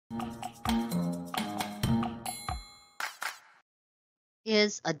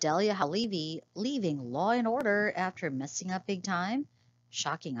Is Odelya Halevi leaving Law and Order after messing up big time?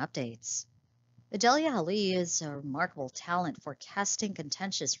 Shocking updates. Odelya Halevi is a remarkable talent for casting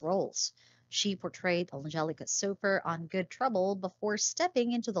contentious roles. She portrayed Angelica Soper on Good Trouble before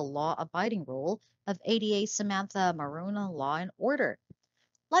stepping into the law-abiding role of ADA Samantha Maroun on Law and Order.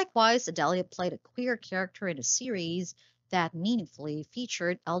 Likewise, Odelya played a queer character in a series that meaningfully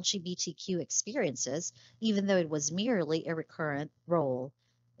featured LGBTQ experiences, even though it was merely a recurrent role.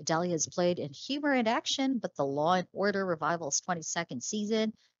 Odelya has played in humor and action, but the Law and Order Revival's 22nd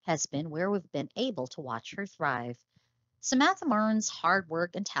season has been where we've been able to watch her thrive. Samantha Maroun's hard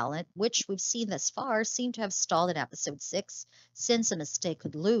work and talent, which we've seen thus far, seem to have stalled in episode 6, since a mistake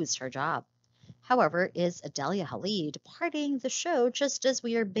could lose her job. However, is Odelya Halevi departing the show just as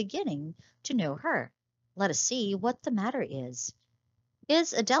we are beginning to know her? Let us see what the matter is.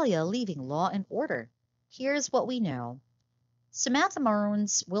 Is Odelya leaving Law and Order? Here's what we know. Samantha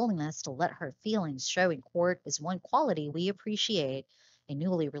Maroun's willingness to let her feelings show in court is one quality we appreciate. A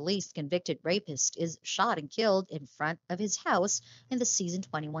newly released convicted rapist is shot and killed in front of his house in the season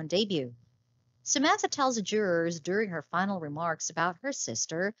 21 debut. Samantha tells the jurors during her final remarks about her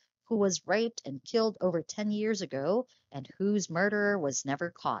sister, who was raped and killed over 10 years ago and whose murderer was never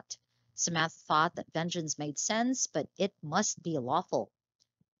caught. Samantha thought that vengeance made sense, but it must be lawful.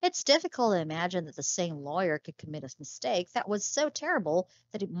 It's difficult to imagine that the same lawyer could commit a mistake that was so terrible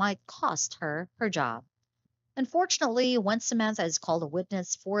that it might cost her her job. Unfortunately, when Samantha is called a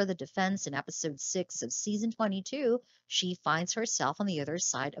witness for the defense in episode 6 of season 22, she finds herself on the other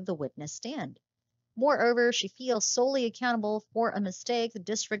side of the witness stand. Moreover, she feels solely accountable for a mistake the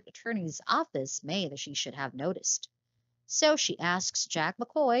district attorney's office made that she should have noticed. So she asks Jack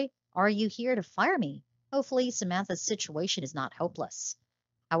McCoy, "Are you here to fire me?" Hopefully, Samantha's situation is not hopeless.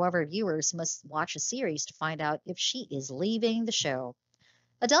 However, viewers must watch the series to find out if she is leaving the show.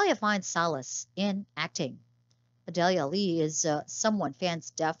 Odelya finds solace in acting. Odelya Lee is someone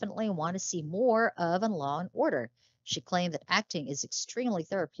fans definitely want to see more of in Law and Order. She claimed that acting is extremely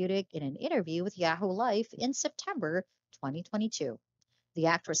therapeutic in an interview with Yahoo Life in September 2022. The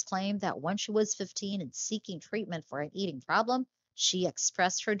actress claimed that when she was 15 and seeking treatment for an eating problem, she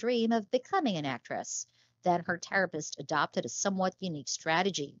expressed her dream of becoming an actress. Then her therapist adopted a somewhat unique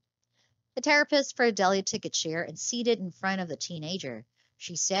strategy. The therapist for Odelya took a chair and seated in front of the teenager.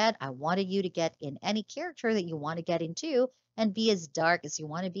 She said, "I wanted you to get in any character that you want to get into and be as dark as you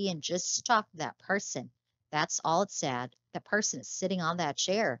want to be and just stalk that person. That's all it said. That person is sitting on that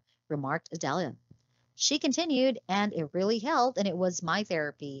chair," remarked Odelya. She continued, "And it really helped, and it was my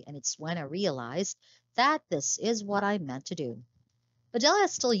therapy, and it's when I realized that this is what I meant to do." Odelya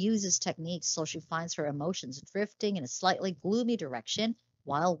still uses techniques so she finds her emotions drifting in a slightly gloomy direction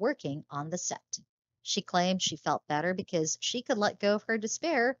while working on the set. She claimed she felt better because she could let go of her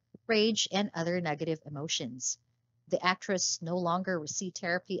despair, rage, and other negative emotions. The actress no longer received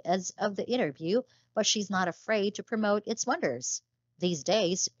therapy as of the interview, but she's not afraid to promote its wonders. These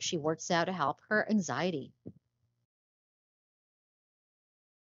days, she works out to help her anxiety.